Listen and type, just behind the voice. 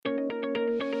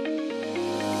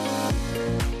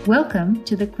Welcome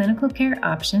to the Clinical Care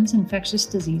Options Infectious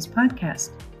Disease Podcast.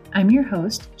 I'm your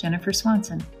host, Jennifer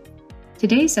Swanson.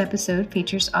 Today's episode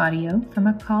features audio from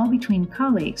a call between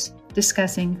colleagues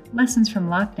discussing lessons from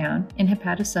lockdown in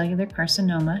hepatocellular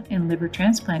carcinoma and liver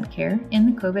transplant care in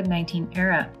the COVID-19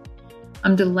 era.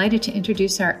 I'm delighted to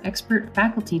introduce our expert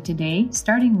faculty today,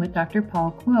 starting with Dr.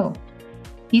 Paul Kuo.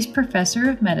 He's professor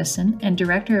of medicine and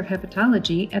director of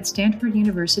hepatology at Stanford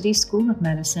University School of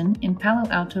Medicine in Palo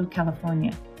Alto,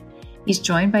 California. He's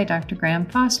joined by Dr. Graham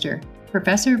Foster,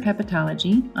 professor of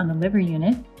hepatology on the liver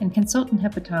unit and consultant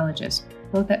hepatologist,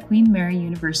 both at Queen Mary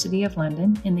University of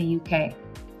London in the UK.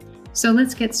 So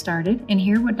let's get started and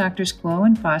hear what Drs. Kuo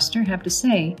and Foster have to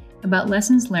say about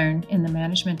lessons learned in the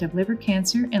management of liver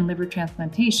cancer and liver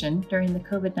transplantation during the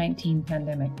COVID-19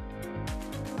 pandemic.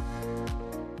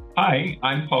 Hi,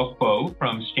 I'm Paul Kuo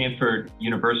from Stanford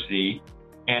University,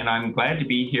 and I'm glad to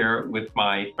be here with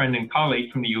my friend and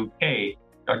colleague from the UK,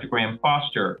 Dr. Graham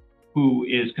Foster, who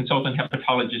is consultant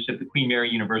hepatologist at the Queen Mary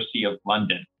University of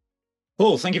London.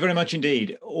 Paul, thank you very much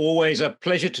indeed. Always a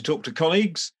pleasure to talk to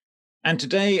colleagues. And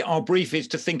today our brief is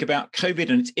to think about COVID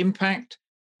and its impact.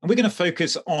 And we're going to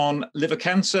focus on liver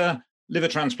cancer, liver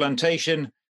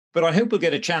transplantation, but I hope we'll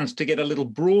get a chance to get a little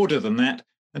broader than that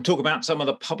and talk about some of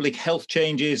the public health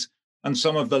changes and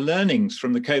some of the learnings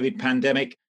from the COVID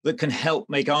pandemic that can help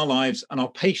make our lives and our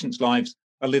patients' lives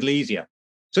a little easier.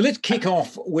 So let's kick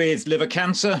off with liver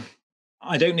cancer.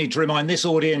 I don't need to remind this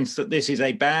audience that this is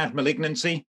a bad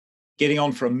malignancy. Getting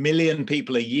on for 1 million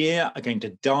people a year are going to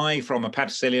die from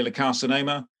hepatocellular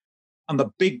carcinoma. And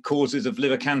the big causes of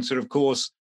liver cancer, of course,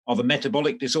 are the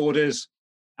metabolic disorders,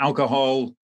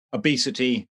 alcohol,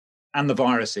 obesity, and the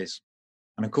viruses.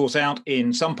 And of course, out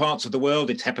in some parts of the world,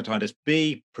 it's hepatitis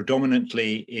B,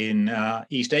 predominantly in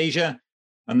East Asia.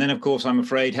 And then, of course, I'm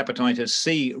afraid hepatitis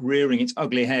C rearing its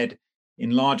ugly head in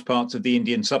large parts of the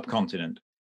Indian subcontinent.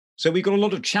 So we've got a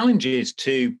lot of challenges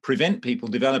to prevent people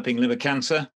developing liver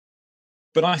cancer.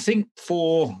 But I think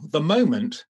for the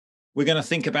moment, we're going to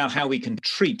think about how we can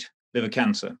treat liver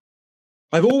cancer.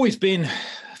 I've always been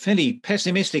fairly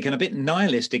pessimistic and a bit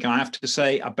nihilistic, I have to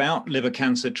say, about liver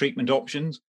cancer treatment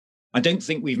options. I don't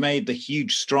think we've made the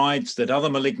huge strides that other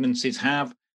malignancies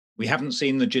have. We haven't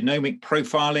seen the genomic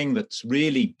profiling that's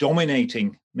really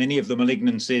dominating many of the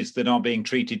malignancies that are being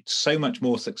treated so much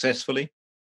more successfully.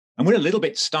 And we're a little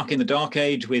bit stuck in the dark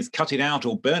age with cut it out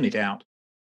or burn it out.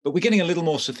 But we're getting a little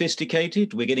more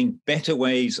sophisticated. We're getting better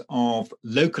ways of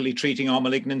locally treating our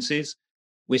malignancies.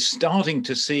 We're starting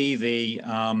to see the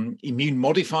immune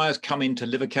modifiers come into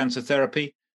liver cancer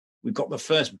therapy. We've got the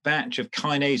first batch of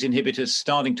kinase inhibitors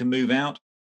starting to move out.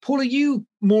 Paul, are you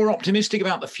more optimistic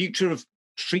about the future of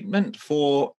treatment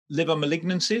for liver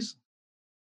malignancies?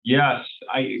 Yes,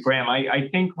 Graham, I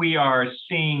think we are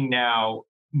seeing now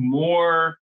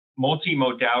more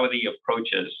multimodality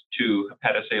approaches to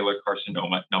hepatocellular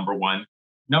carcinoma, number one.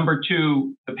 Number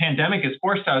two, the pandemic has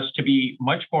forced us to be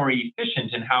much more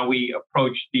efficient in how we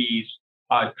approach these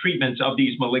treatments of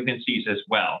these malignancies as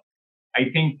well.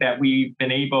 I think that we've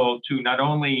been able to not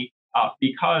only,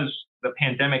 because the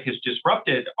pandemic has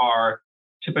disrupted our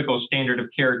typical standard of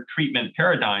care treatment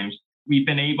paradigms, we've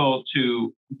been able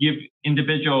to give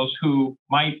individuals who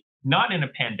might not in a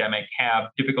pandemic have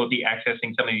difficulty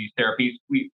accessing some of these therapies.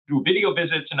 Through video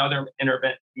visits and other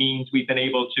means, we've been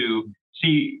able to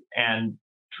see and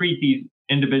treat these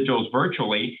individuals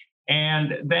virtually.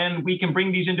 And then we can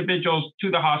bring these individuals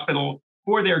to the hospital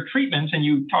for their treatments. And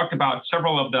you talked about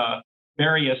several of the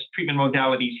various treatment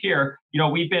modalities here.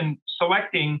 We've been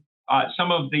selecting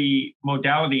some of the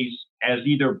modalities as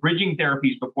either bridging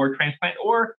therapies before transplant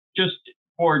or just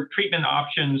for treatment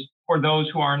options for those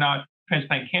who are not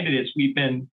transplant candidates. We've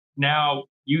been now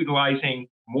utilizing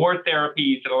more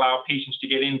therapies that allow patients to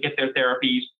get in, get their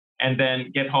therapies, and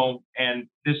then get home. And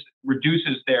this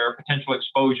reduces their potential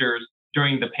exposures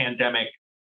during the pandemic.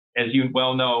 As you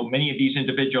well know, many of these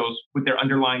individuals with their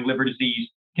underlying liver disease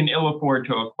can ill afford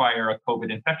to acquire a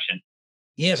COVID infection.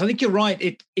 Yes, I think you're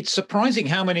right. It's surprising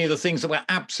how many of the things that were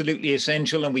absolutely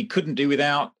essential and we couldn't do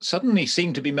without suddenly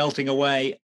seem to be melting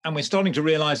away. And we're starting to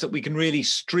realize that we can really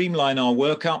streamline our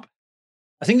workup.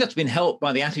 I think that's been helped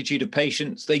by the attitude of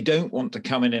patients. They don't want to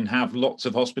come in and have lots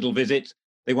of hospital visits.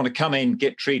 They want to come in,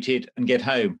 get treated, and get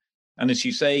home. And as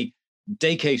you say,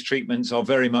 day case treatments are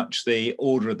very much the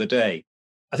order of the day.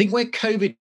 I think where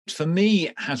COVID, for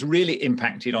me, has really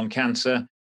impacted on cancer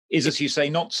is, as you say,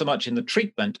 not so much in the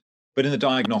treatment, but in the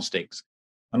diagnostics.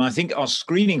 And I think our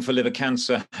screening for liver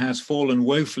cancer has fallen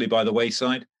woefully by the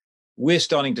wayside. We're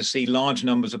starting to see large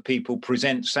numbers of people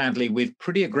present, sadly, with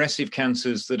pretty aggressive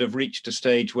cancers that have reached a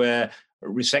stage where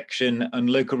resection and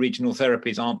local regional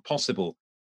therapies aren't possible.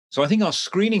 So I think our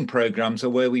screening programs are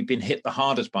where we've been hit the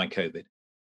hardest by COVID.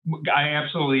 I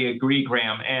absolutely agree,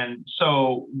 Graham. And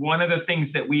so one of the things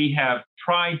that we have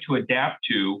tried to adapt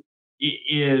to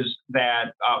is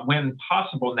that when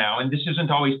possible now, and this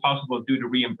isn't always possible due to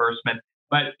reimbursement,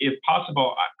 but if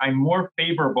possible, I'm more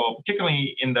favorable,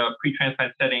 particularly in the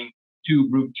pre-transplant setting, to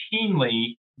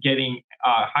routinely getting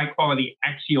high quality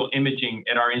axial imaging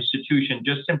at our institution,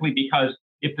 just simply because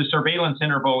if the surveillance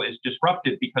interval is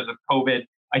disrupted because of COVID,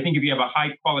 I think if you have a high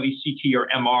quality CT or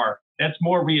MR, that's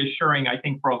more reassuring, I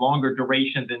think, for a longer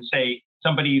duration than, say,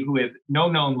 somebody who has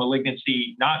no known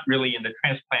malignancy, not really in the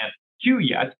transplant queue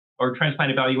yet, or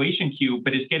transplant evaluation queue,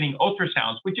 but is getting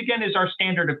ultrasounds, which again is our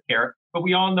standard of care. But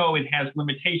we all know it has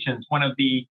limitations. One of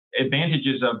the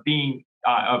advantages of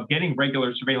getting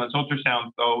regular surveillance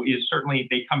ultrasound, though, is certainly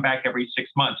they come back every 6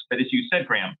 months. But as you said,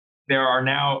 Graham, there are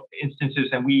now instances,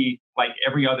 and we, like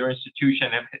every other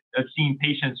institution, have seen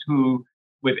patients who,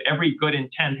 with every good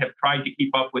intent, have tried to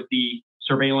keep up with the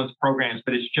surveillance programs,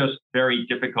 but it's just very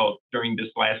difficult during this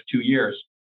last 2 years.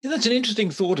 Yeah, that's an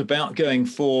interesting thought about going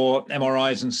for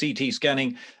MRIs and CT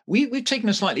scanning. We've taken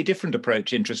a slightly different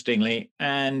approach, interestingly,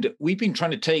 and we've been trying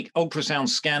to take ultrasound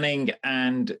scanning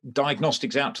and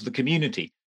diagnostics out to the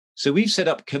community. So we've set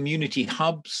up community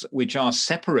hubs, which are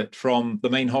separate from the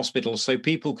main hospital, so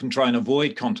people can try and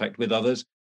avoid contact with others.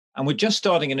 And we're just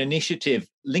starting an initiative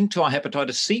linked to our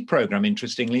hepatitis C program,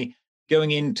 interestingly, going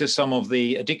into some of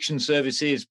the addiction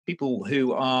services, people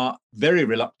who are very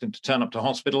reluctant to turn up to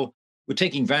hospital. We're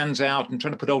taking vans out and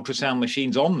trying to put ultrasound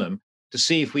machines on them to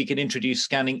see if we can introduce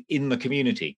scanning in the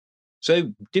community.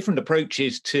 So different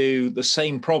approaches to the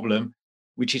same problem,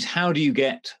 which is how do you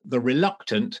get the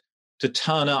reluctant to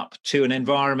turn up to an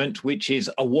environment which is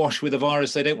awash with a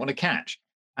virus they don't want to catch?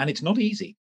 And it's not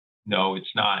easy. No,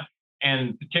 it's not.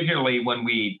 And particularly when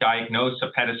we diagnose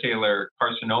hepatocellular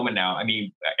carcinoma now, I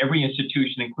mean, every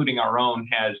institution, including our own,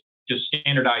 has just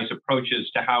standardized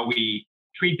approaches to how we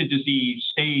treat the disease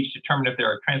stage, determine if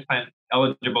they're a transplant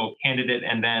eligible candidate,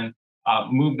 and then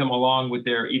move them along with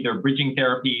their either bridging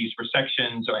therapies,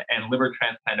 resections, and liver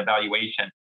transplant evaluation.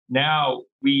 Now,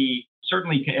 we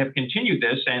certainly have continued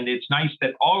this, and it's nice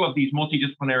that all of these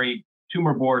multidisciplinary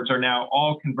tumor boards are now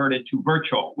all converted to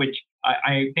virtual, which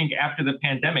I think after the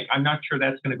pandemic, I'm not sure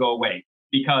that's going to go away,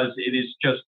 because it is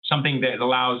just something that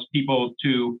allows people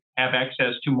to have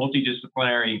access to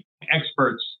multidisciplinary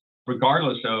experts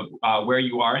regardless of where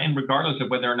you are and regardless of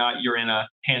whether or not you're in a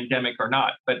pandemic or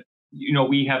not. But,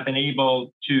 we have been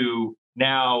able to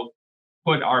now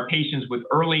put our patients with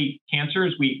early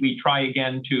cancers. We try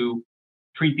again to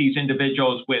treat these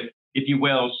individuals with, if you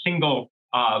will, single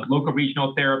local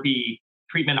regional therapy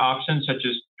treatment options, such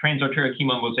as transarterial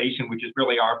chemoembolization, which is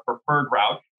really our preferred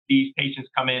route. These patients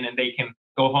come in and they can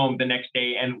go home the next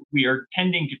day. And we are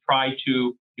tending to try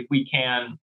to, if we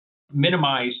can,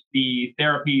 minimize the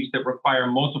therapies that require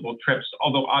multiple trips,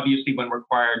 although obviously when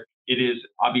required, it is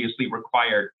obviously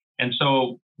required. And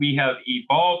so we have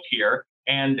evolved here,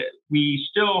 and we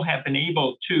still have been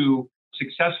able to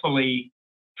successfully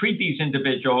treat these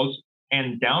individuals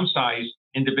and downsize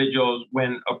individuals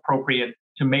when appropriate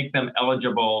to make them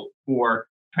eligible for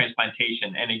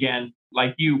transplantation. And again,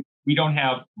 like you, we don't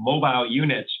have mobile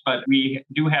units, but we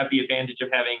do have the advantage of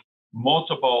having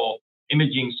multiple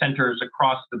imaging centers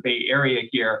across the Bay Area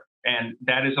here. And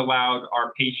that has allowed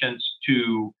our patients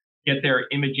to get their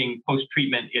imaging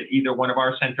post-treatment at either one of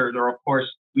our centers, or of course,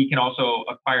 we can also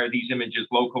acquire these images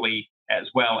locally as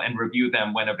well and review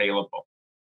them when available.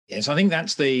 Yes, I think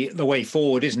that's the way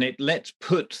forward, isn't it? Let's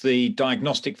put the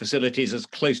diagnostic facilities as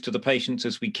close to the patients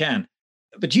as we can.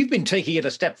 But you've been taking it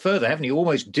a step further, haven't you?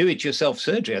 Almost do-it-yourself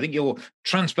surgery. I think your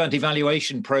transplant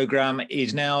evaluation program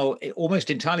is now almost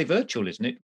entirely virtual, isn't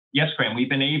it? Yes, Graham. We've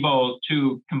been able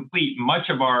to complete much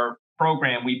of our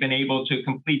program. We've been able to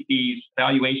complete these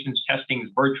evaluations, testings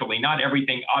virtually. Not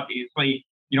everything, obviously.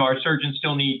 Our surgeons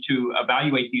still need to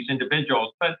evaluate these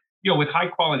individuals, but with high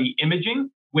quality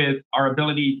imaging, with our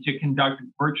ability to conduct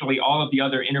virtually all of the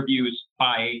other interviews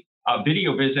by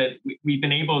video visit, we've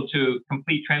been able to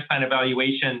complete transplant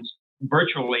evaluations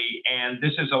virtually, and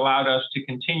this has allowed us to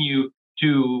continue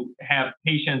to have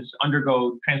patients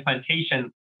undergo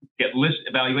transplantation, get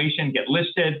evaluation, get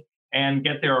listed, and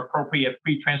get their appropriate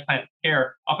pre-transplant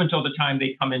care up until the time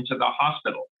they come into the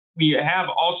hospital. We have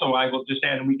also, I will just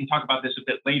add, and we can talk about this a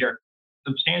bit later,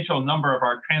 substantial number of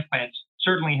our transplants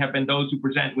certainly have been those who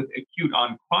present with acute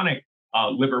on chronic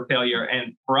liver failure.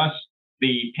 And for us,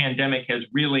 the pandemic has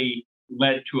really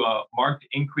led to a marked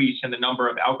increase in the number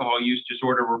of alcohol use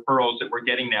disorder referrals that we're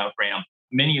getting now, Graham.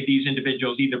 Many of these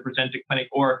individuals either present to clinic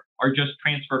or are just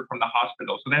transferred from the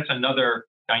hospital. So that's another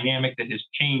dynamic that has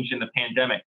changed in the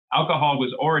pandemic. alcohol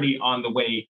was already on the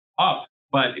way up,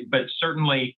 but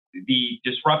certainly the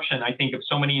disruption, I think, of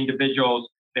so many individuals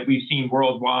that we've seen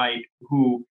worldwide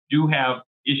who do have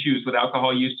issues with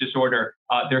alcohol use disorder,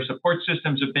 their support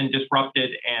systems have been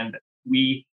disrupted, and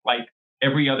we, like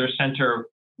every other center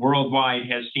worldwide,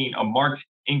 has seen a marked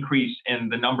increase in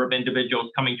the number of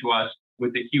individuals coming to us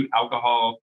with acute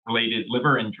alcohol-related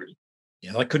liver injury.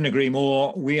 Yeah, I couldn't agree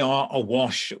more. We are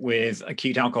awash with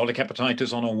acute alcoholic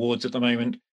hepatitis on our wards at the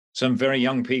moment. Some very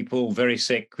young people, very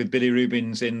sick with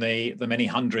bilirubins in the many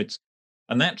hundreds.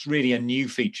 And that's really a new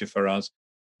feature for us.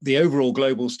 The overall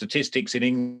global statistics in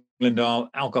England are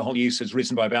alcohol use has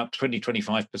risen by about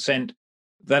 20-25%.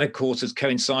 That, of course, has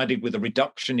coincided with a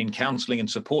reduction in counselling and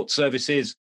support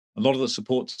services. A lot of the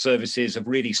support services have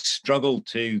really struggled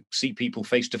to see people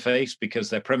face to face because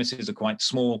their premises are quite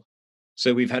small.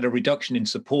 So we've had a reduction in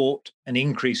support, an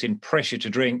increase in pressure to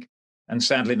drink, and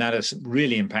sadly that has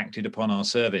really impacted upon our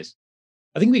service.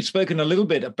 I think we've spoken a little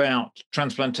bit about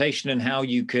transplantation and how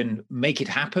you can make it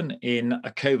happen in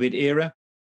a COVID era.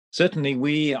 Certainly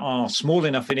we are small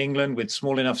enough in England with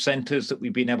small enough centres that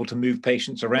we've been able to move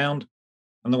patients around.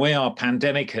 And the way our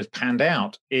pandemic has panned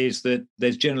out is that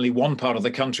there's generally one part of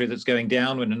the country that's going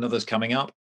down when another's coming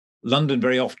up. London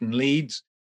very often leads.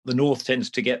 The north tends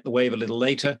to get the wave a little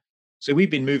later. So we've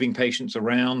been moving patients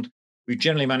around. We've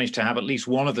generally managed to have at least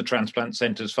one of the transplant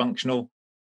centres functional.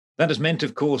 That has meant,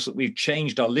 of course, that we've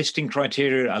changed our listing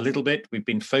criteria a little bit. We've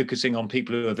been focusing on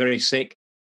people who are very sick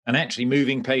and actually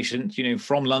moving patients,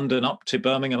 from London up to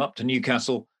Birmingham, up to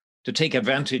Newcastle, to take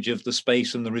advantage of the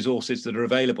space and the resources that are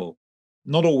available.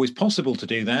 Not always possible to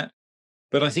do that,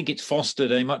 but I think it's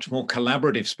fostered a much more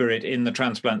collaborative spirit in the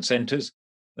transplant centres.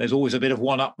 There's always a bit of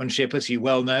one-upmanship, as you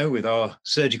well know, with our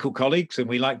surgical colleagues, and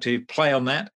we like to play on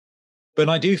that. But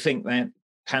I do think that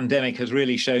pandemic has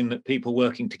really shown that people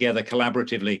working together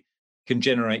collaboratively can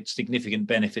generate significant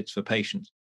benefits for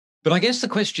patients. But I guess the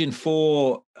question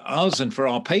for us and for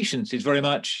our patients is very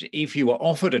much, if you were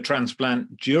offered a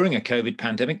transplant during a COVID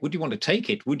pandemic, would you want to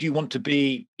take it? Would you want to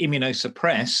be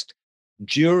immunosuppressed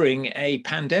during a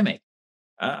pandemic?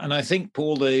 And I think,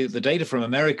 Paul, the data from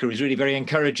America is really very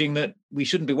encouraging that we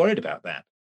shouldn't be worried about that.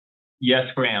 Yes,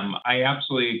 Graham, I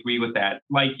absolutely agree with that.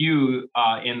 Like you,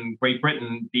 in Great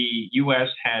Britain, the U.S.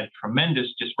 had tremendous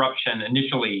disruption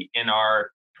initially in our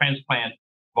transplant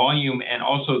volume and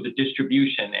also the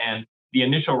distribution. And the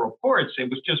initial reports, it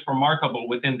was just remarkable.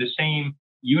 Within the same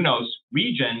UNOS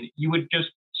region, you would just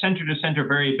center-to-center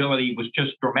variability was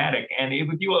just dramatic. And it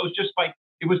was just like,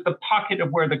 it was the pocket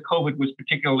of where the COVID was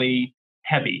particularly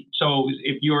heavy. So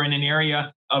if you're in an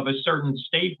area of a certain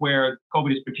state where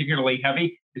COVID is particularly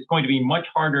heavy, it's going to be much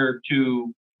harder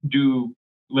to do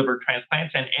liver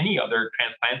transplants and any other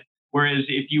transplant. Whereas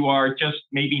if you are just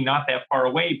maybe not that far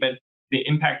away, but the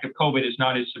impact of COVID is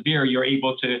not as severe, you're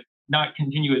able to not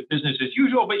continue as business as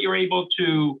usual, but you're able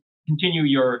to continue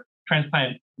your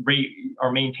transplant rate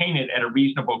or maintain it at a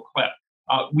reasonable clip.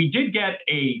 We did get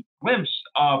a glimpse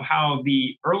of how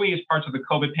the earliest parts of the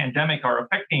COVID pandemic are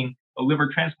affecting a liver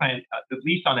transplant, at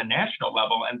least on a national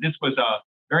level. And this was a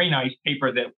very nice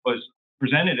paper that was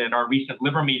presented at our recent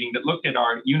liver meeting that looked at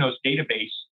our UNOS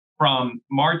database from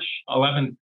March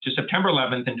 11th to September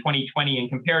 11th in 2020 and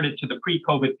compared it to the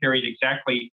pre-COVID period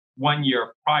exactly 1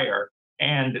 year prior.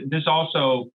 And this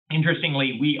also,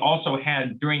 interestingly, we also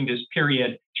had during this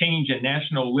period change in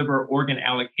national liver organ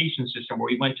allocation system where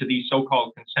we went to these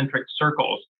so-called concentric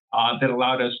circles that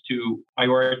allowed us to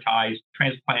prioritize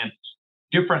transplants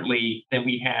differently than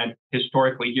we had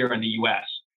historically here in the US.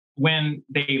 When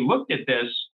they looked at this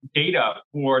data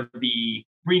for the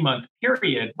 3-month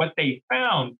period, what they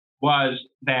found was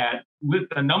that with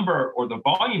the number or the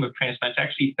volume of transplants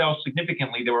actually fell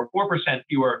significantly. There were 4%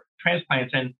 fewer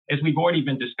transplants. And as we've already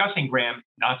been discussing, Graham,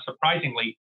 not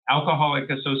surprisingly,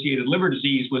 alcoholic-associated liver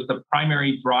disease was the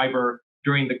primary driver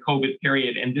during the COVID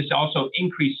period. And this also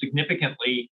increased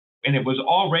significantly, and it was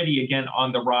already again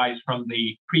on the rise from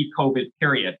the pre-COVID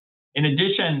period. In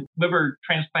addition, liver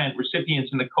transplant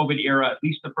recipients in the COVID era, at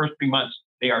least the first 3 months,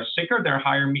 they are sicker.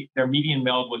 Their median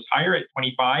MELD was higher at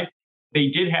 25. They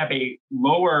did have a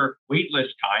lower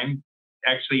waitlist time,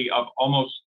 actually of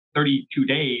almost 32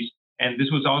 days, and this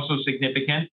was also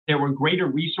significant. There were greater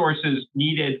resources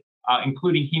needed,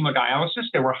 including hemodialysis.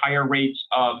 There were higher rates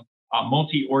of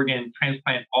multi-organ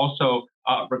transplant also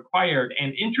required.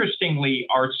 And interestingly,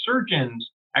 our surgeons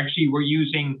actually were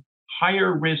using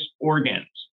higher risk organs.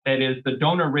 That is, the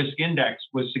donor risk index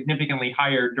was significantly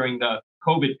higher during the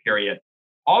COVID period.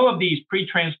 All of these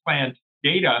pre-transplant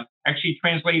data actually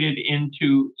translated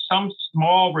into some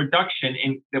small reduction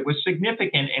that was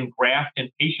significant in graft and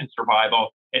patient survival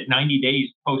at 90 days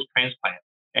post-transplant.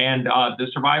 And the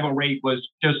survival rate was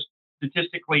just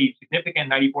statistically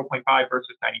significant, 94.5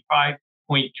 versus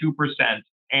 95.2%.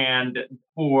 And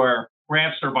for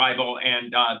graft survival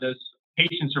and this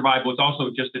patient survival was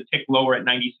also just a tick lower at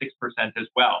 96% as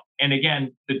well. And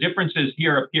again, the differences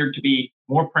here appeared to be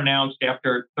more pronounced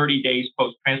after 30 days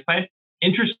post-transplant.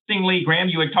 Interestingly, Graham,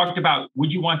 you had talked about,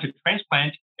 would you want to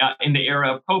transplant in the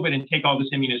era of COVID and take all this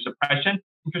immunosuppression?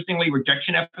 Interestingly,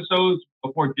 rejection episodes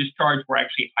before discharge were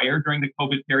actually higher during the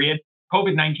COVID period.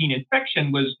 COVID-19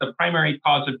 infection was the primary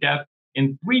cause of death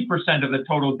in 3% of the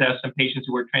total deaths in patients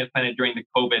who were transplanted during the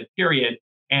COVID period.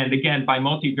 And again, by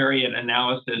multivariate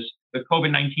analysis, the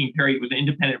COVID-19 period was an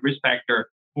independent risk factor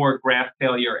for graft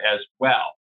failure as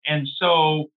well. And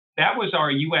so that was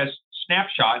our U.S.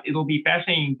 snapshot. It'll be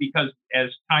fascinating because as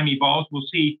time evolves, we'll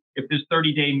see if this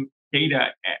 30-day data,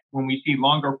 when we see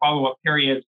longer follow-up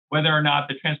periods, whether or not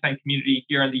the transplant community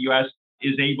here in the U.S.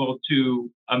 is able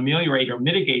to ameliorate or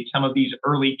mitigate some of these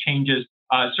early changes.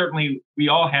 Certainly, we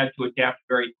all had to adapt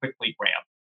very quickly, Graham.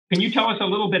 Can you tell us a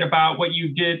little bit about what you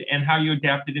did and how you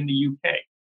adapted in the UK?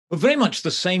 Well, very much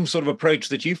the same sort of approach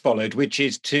that you followed, which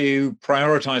is to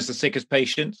prioritize the sickest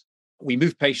patients. We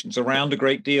move patients around a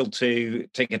great deal to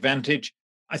take advantage.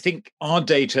 I think our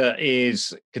data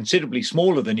is considerably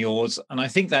smaller than yours. And I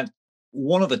think that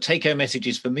one of the take-home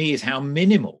messages for me is how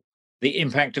minimal the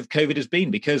impact of COVID has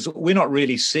been, because we're not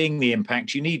really seeing the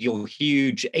impact. You need your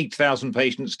huge 8,000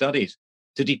 patient studies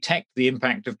to detect the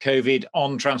impact of COVID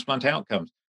on transplant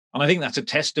outcomes. And I think that's a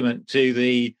testament to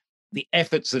the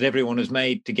efforts that everyone has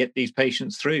made to get these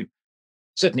patients through.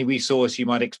 Certainly, we saw, as you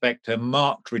might expect, a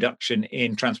marked reduction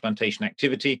in transplantation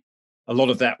activity. A lot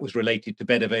of that was related to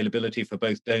bed availability for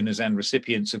both donors and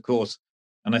recipients, of course.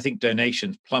 And I think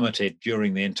donations plummeted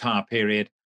during the entire period.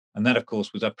 And that, of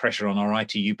course, was a pressure on our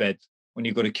ITU beds. When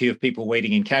you've got a queue of people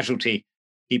waiting in casualty,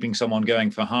 keeping someone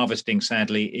going for harvesting,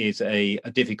 sadly, is a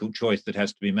difficult choice that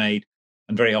has to be made.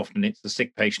 And very often it's the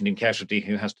sick patient in casualty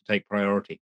who has to take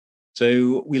priority.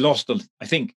 So we lost, I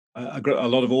think, a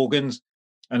lot of organs.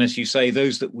 And as you say,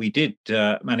 those that we did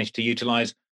manage to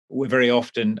utilize were very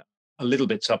often a little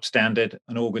bit substandard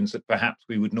and organs that perhaps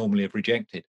we would normally have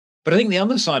rejected. But I think the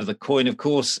other side of the coin, of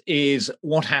course, is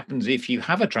what happens if you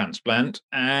have a transplant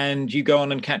and you go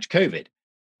on and catch COVID.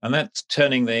 And that's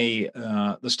turning the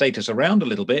status around a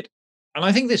little bit. And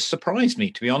I think this surprised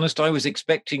me, to be honest. I was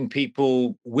expecting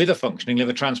people with a functioning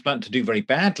liver transplant to do very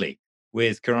badly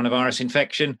with coronavirus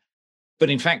infection. But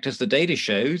in fact, as the data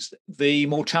shows, the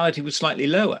mortality was slightly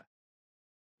lower.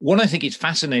 What I think is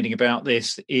fascinating about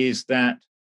this is that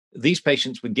these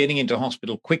patients were getting into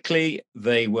hospital quickly.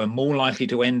 They were more likely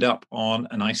to end up on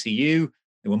an ICU.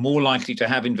 They were more likely to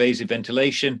have invasive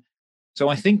ventilation. So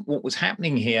I think what was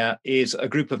happening here is a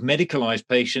group of medicalized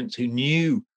patients who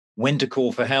knew when to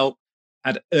call for help,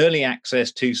 had early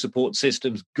access to support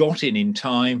systems, got in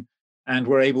time, and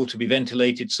were able to be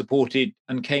ventilated, supported,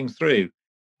 and came through.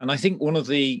 And I think one of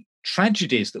the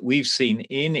tragedies that we've seen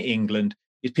in England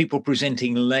is people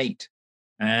presenting late.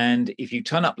 And if you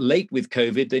turn up late with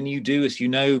COVID, then you do, as you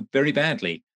know, very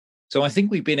badly. So I think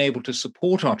we've been able to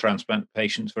support our transplant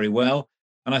patients very well.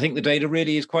 And I think the data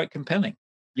really is quite compelling.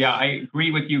 Yeah, I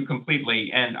agree with you completely.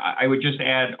 And I would just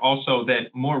add also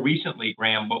that more recently,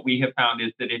 Graham, what we have found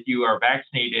is that if you are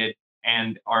vaccinated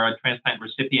and are a transplant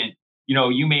recipient,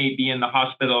 you may be in the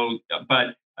hospital,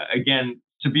 but again,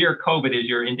 severe COVID, as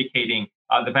you're indicating,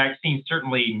 the vaccines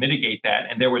certainly mitigate that.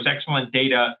 And there was excellent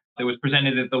data that was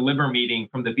presented at the liver meeting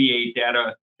from the VA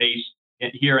database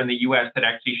here in the US that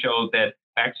actually showed that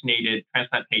vaccinated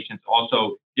transplant patients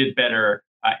also did better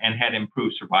and had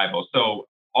improved survival. So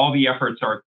all the efforts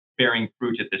are bearing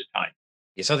fruit at this time.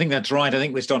 Yes, I think that's right. I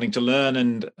think we're starting to learn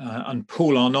and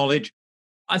pool our knowledge.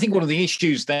 I think one of the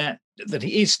issues that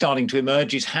is starting to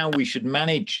emerge is how we should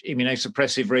manage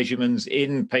immunosuppressive regimens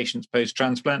in patients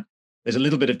post-transplant. There's a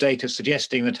little bit of data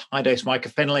suggesting that high-dose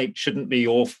mycophenolate shouldn't be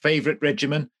your favorite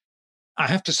regimen. I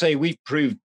have to say we've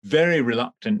proved very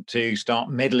reluctant to start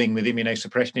meddling with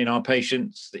immunosuppression in our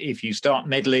patients. If you start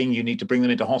meddling, you need to bring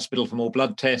them into hospital for more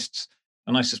blood tests.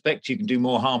 And I suspect you can do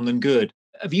more harm than good.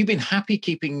 Have you been happy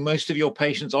keeping most of your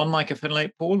patients on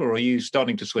mycophenolate, Paul, or are you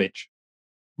starting to switch?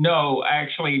 No,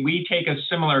 actually, we take a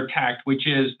similar tact, which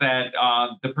is that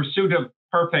the pursuit of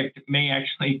perfect may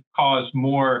actually cause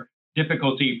more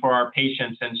difficulty for our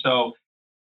patients. And so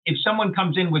if someone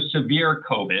comes in with severe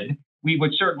COVID, we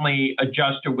would certainly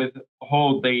adjust or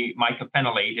withhold the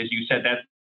mycophenolate. As you said, that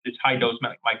it's high dose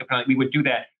mycophenolate. We would do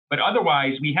that. But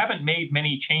otherwise, we haven't made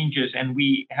many changes and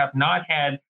we have not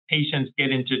had patients get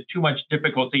into too much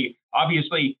difficulty.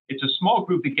 Obviously, it's a small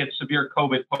group that gets severe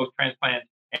COVID post-transplant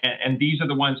And these are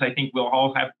the ones I think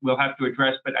we'll have to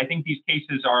address. But I think these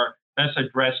cases are best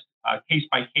addressed case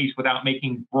by case without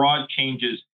making broad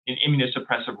changes in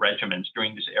immunosuppressive regimens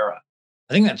during this era.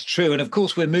 I think that's true. And of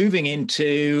course, we're moving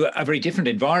into a very different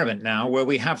environment now where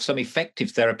we have some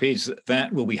effective therapies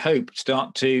that will, we hope,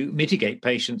 start to mitigate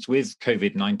patients with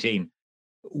COVID-19.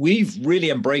 We've really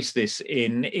embraced this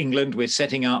in England. We're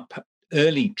setting up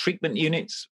early treatment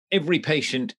units. Every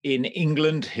patient in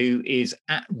England who is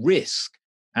at risk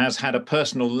has had a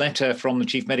personal letter from the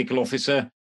chief medical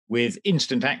officer with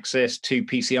instant access to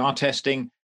PCR testing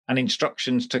and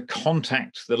instructions to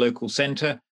contact the local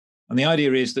centre. And the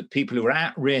idea is that people who are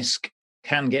at risk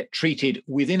can get treated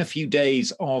within a few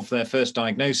days of their first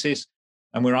diagnosis.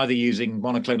 And we're either using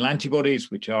monoclonal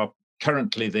antibodies, which are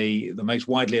currently the most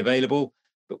widely available,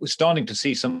 but we're starting to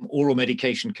see some oral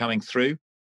medication coming through.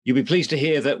 You'll be pleased to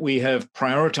hear that we have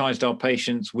prioritized our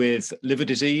patients with liver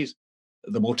disease.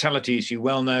 The mortality, as you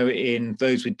well know, in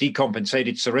those with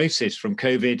decompensated cirrhosis from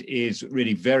COVID is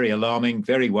really very alarming,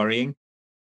 very worrying.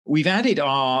 We've added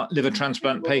our liver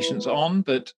transplant patients on,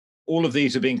 but all of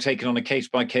these are being taken on a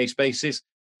case-by-case basis.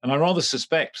 And I rather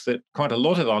suspect that quite a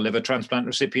lot of our liver transplant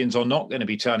recipients are not going to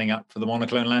be turning up for the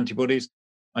monoclonal antibodies.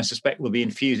 I suspect we'll be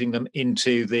infusing them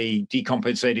into the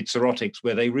decompensated cirrhotics,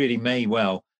 where they really may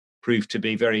well prove to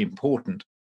be very important.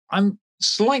 I'm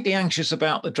slightly anxious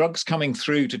about the drugs coming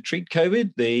through to treat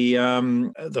COVID.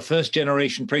 The first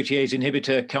generation protease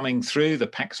inhibitor coming through, the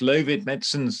Paxlovid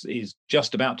medicines, is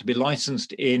just about to be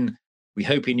licensed in, we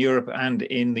hope, in Europe and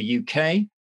in the UK.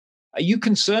 Are you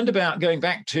concerned about going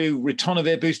back to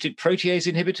ritonavir-boosted protease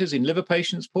inhibitors in liver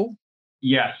patients, Paul?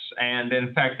 Yes, and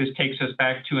in fact, this takes us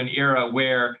back to an era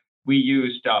where we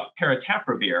used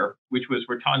paritaprevir, which was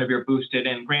ritonavir boosted.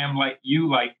 And Graham, like you,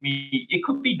 like me, it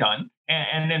could be done.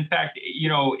 And in fact,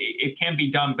 it can be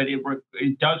done, but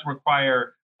it does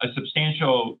require a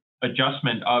substantial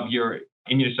adjustment of your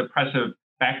immunosuppressive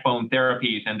backbone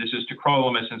therapies. And this is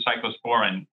tacrolimus and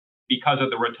cyclosporin because of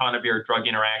the ritonavir drug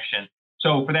interaction.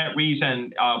 So for that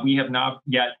reason, we have not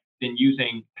yet been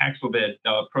using Paxlovid,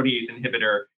 protease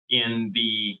inhibitor, in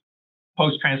the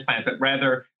post-transplant, but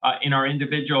rather in our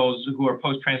individuals who are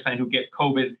post-transplant who get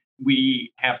COVID,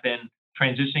 we have been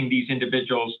transitioning these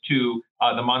individuals to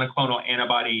the monoclonal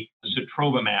antibody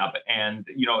sotrovimab. And,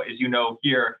 as you know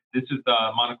here, this is the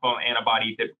monoclonal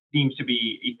antibody that seems to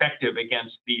be effective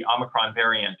against the Omicron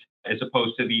variant as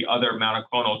opposed to the other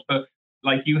monoclonals. But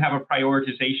like you have a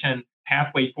prioritization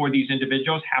pathway for these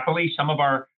individuals. Happily, some of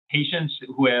our patients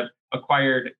who have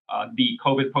acquired the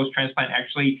COVID post-transplant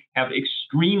actually have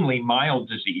extremely mild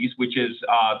disease, which is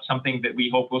something that we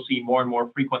hope we'll see more and more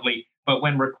frequently. But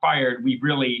when required, we've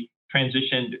really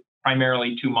transitioned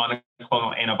primarily to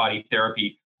monoclonal antibody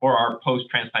therapy for our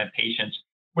post-transplant patients.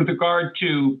 With regard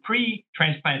to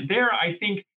pre-transplant, there, I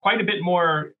think quite a bit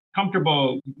more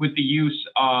comfortable with the use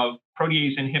of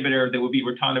protease inhibitor that will be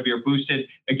ritonavir boosted.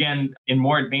 Again, in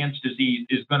more advanced disease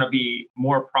is going to be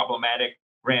more problematic,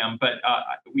 Graham, but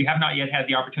we have not yet had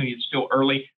the opportunity. It's still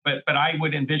early, but I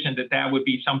would envision that would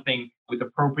be something with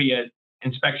appropriate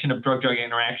inspection of drug-drug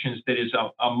interactions that is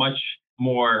a much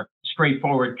more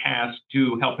straightforward task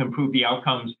to help improve the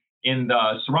outcomes in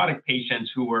the cirrhotic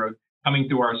patients who were coming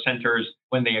through our centers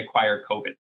when they acquired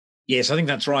COVID. Yes, I think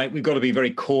that's right. We've got to be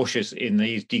very cautious in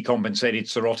these decompensated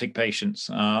cirrhotic patients.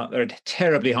 They're at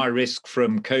terribly high risk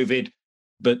from COVID,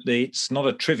 but it's not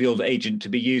a trivial agent to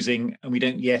be using, and we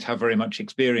don't yet have very much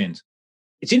experience.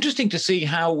 It's interesting to see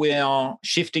how we are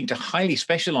shifting to highly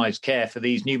specialized care for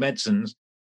these new medicines.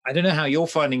 I don't know how you're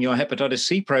finding your hepatitis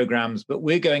C programs, but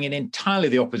we're going in entirely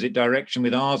the opposite direction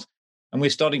with ours, and we're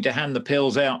starting to hand the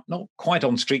pills out, not quite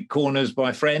on street corners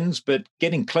by friends, but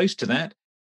getting close to that.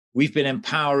 We've been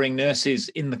empowering nurses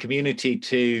in the community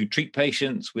to treat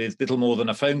patients with little more than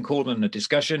a phone call and a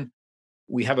discussion.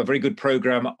 We have a very good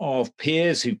program of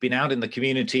peers who've been out in the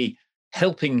community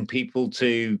helping people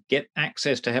to get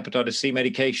access to hepatitis C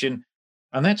medication.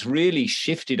 And that's really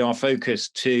shifted our focus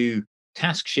to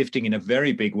task shifting in a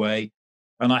very big way.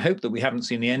 And I hope that we haven't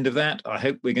seen the end of that. I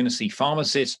hope we're going to see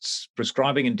pharmacists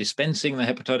prescribing and dispensing the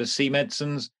hepatitis C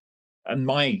medicines. And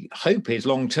my hope is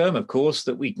long-term, of course,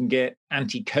 that we can get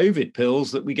anti-COVID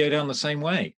pills that we go down the same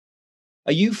way.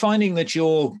 Are you finding that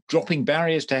you're dropping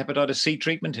barriers to hepatitis C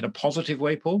treatment in a positive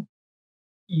way, Paul?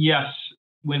 Yes.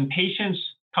 When patients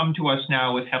come to us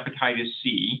now with hepatitis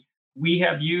C, we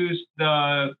have used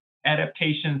the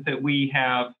adaptations that we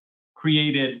have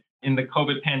created in the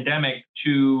COVID pandemic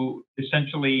to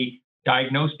essentially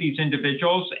diagnose these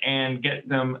individuals and get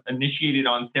them initiated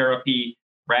on therapy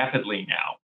rapidly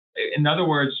now. In other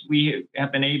words, we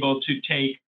have been able to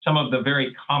take some of the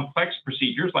very complex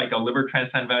procedures like a liver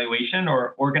transplant evaluation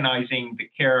or organizing the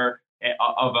care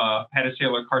of a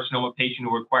hepatocellular carcinoma patient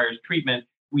who requires treatment,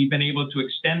 we've been able to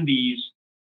extend these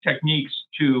techniques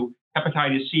to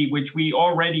hepatitis C, which we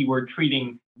already were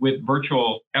treating with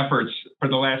virtual efforts for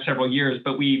the last several years,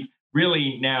 but we've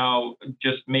really now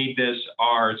just made this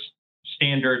our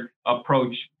standard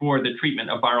approach for the treatment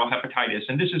of viral hepatitis.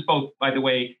 And this is both, by the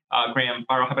way, Graham,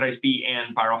 viral hepatitis B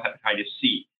and viral hepatitis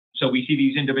C. So we see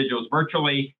these individuals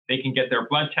virtually. They can get their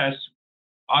blood tests.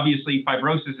 Obviously,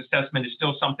 fibrosis assessment is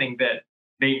still something that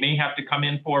they may have to come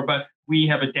in for, but we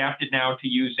have adapted now to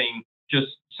using just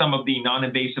some of the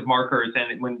non-invasive markers.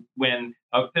 And when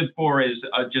FIB4 is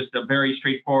just a very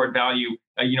straightforward value,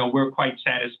 we're quite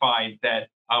satisfied that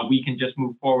we can just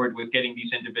move forward with getting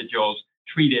these individuals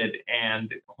treated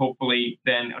and hopefully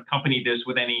then accompany this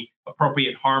with any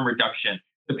appropriate harm reduction.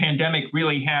 The pandemic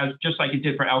really has, just like it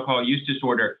did for alcohol use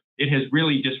disorder, it has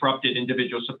really disrupted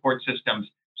individual support systems.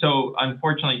 So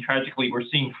unfortunately, tragically, we're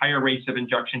seeing higher rates of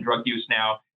injection drug use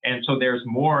now. And so there's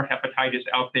more hepatitis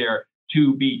out there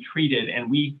to be treated. And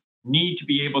we need to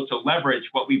be able to leverage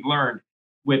what we've learned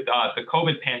with the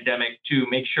COVID pandemic to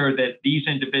make sure that these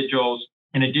individuals,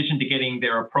 in addition to getting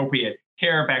their appropriate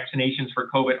care, vaccinations for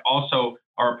COVID, also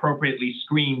are appropriately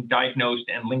screened, diagnosed,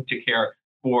 and linked to care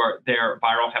for their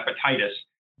viral hepatitis.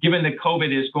 Given that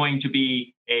COVID is going to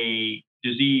be a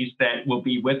disease that will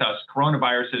be with us,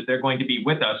 coronaviruses, they're going to be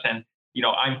with us. And,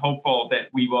 I'm hopeful that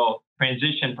we will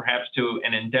transition perhaps to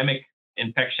an endemic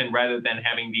infection rather than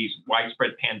having these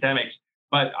widespread pandemics.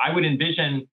 But I would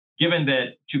envision, given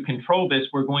that to control this,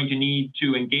 we're going to need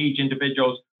to engage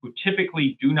individuals who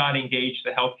typically do not engage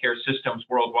the healthcare systems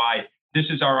worldwide. This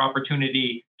is our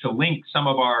opportunity to link some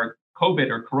of our COVID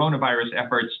or coronavirus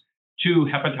efforts to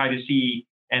hepatitis C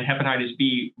and hepatitis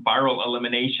B viral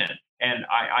elimination. And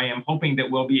I am hoping that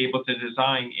we'll be able to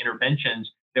design interventions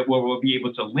that we'll be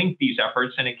able to link these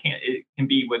efforts. And it can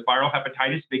be with viral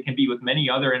hepatitis, but it can be with many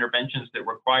other interventions that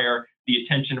require the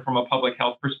attention from a public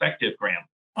health perspective, Graham.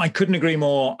 I couldn't agree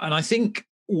more. And I think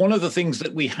one of the things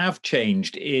that we have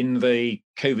changed in the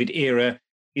COVID era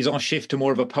is our shift to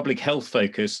more of a public health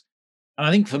focus. And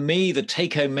I think for me, the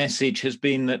take-home message has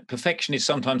been that perfection is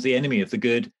sometimes the enemy of the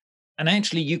good. And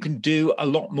actually, you can do a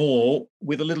lot more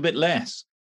with a little bit less.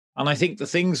 And I think the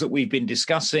things that we've been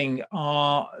discussing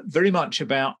are very much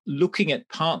about looking at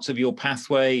parts of your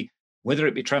pathway, whether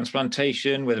it be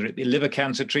transplantation, whether it be liver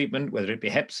cancer treatment, whether it be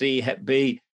Hep C, Hep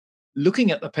B,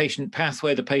 looking at the patient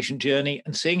pathway, the patient journey,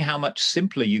 and seeing how much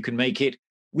simpler you can make it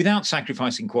without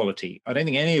sacrificing quality. I don't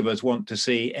think any of us want to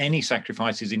see any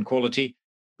sacrifices in quality,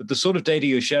 but the sort of data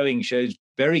you're showing shows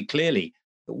very clearly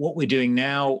that what we're doing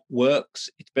now works.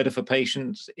 It's better for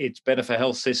patients. It's better for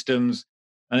health systems.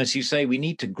 And as you say, we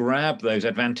need to grab those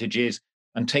advantages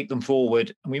and take them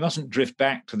forward. And we mustn't drift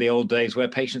back to the old days where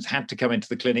patients had to come into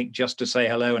the clinic just to say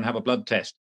hello and have a blood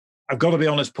test. I've got to be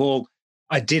honest, Paul,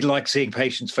 I did like seeing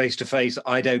patients face to face.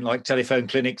 I don't like telephone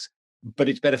clinics, but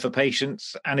it's better for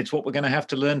patients. And it's what we're going to have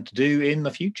to learn to do in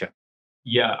the future.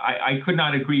 Yeah, I could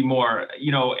not agree more.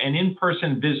 An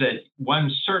in-person visit,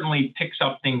 one certainly picks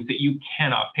up things that you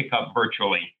cannot pick up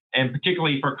virtually. And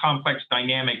particularly for complex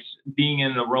dynamics, being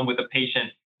in the room with a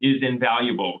patient is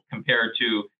invaluable compared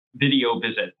to video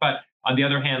visit. But on the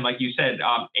other hand, like you said,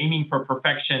 aiming for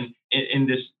perfection in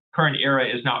this current era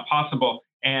is not possible.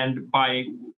 And by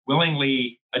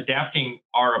willingly adapting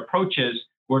our approaches,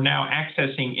 we're now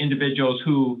accessing individuals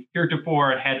who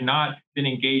heretofore had not been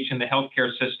engaged in the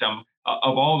healthcare system.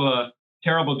 Of all the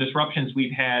terrible disruptions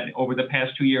we've had over the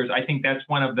past 2 years, I think that's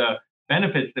one of the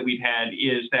benefits that we've had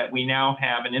is that we now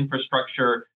have an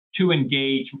infrastructure to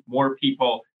engage more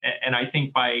people. And I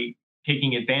think by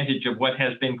taking advantage of what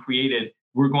has been created,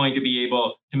 we're going to be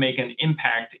able to make an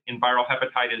impact in viral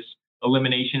hepatitis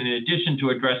elimination, in addition to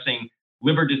addressing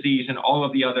liver disease and all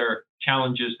of the other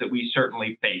challenges that we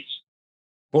certainly face.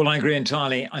 Paul, I agree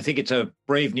entirely. I think it's a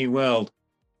brave new world.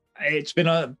 It's been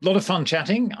a lot of fun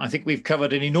chatting. I think we've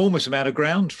covered an enormous amount of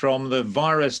ground from the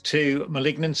virus to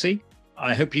malignancy.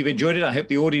 I hope you've enjoyed it. I hope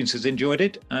the audience has enjoyed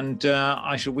it. And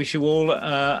I shall wish you all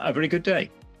a very good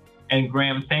day. And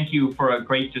Graham, thank you for a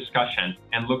great discussion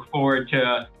and look forward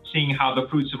to seeing how the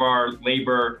fruits of our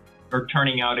labor are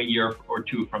turning out a year or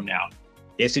two from now.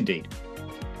 Yes, indeed.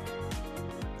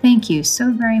 Thank you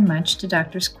so very much to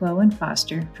Drs. Kuo and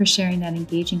Foster for sharing that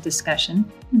engaging discussion,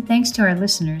 and thanks to our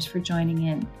listeners for joining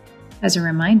in. As a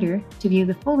reminder, to view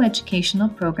the full educational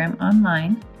program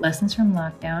online, Lessons from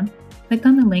Lockdown, click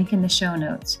on the link in the show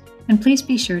notes. And please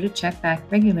be sure to check back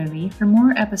regularly for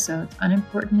more episodes on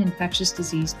important infectious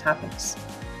disease topics.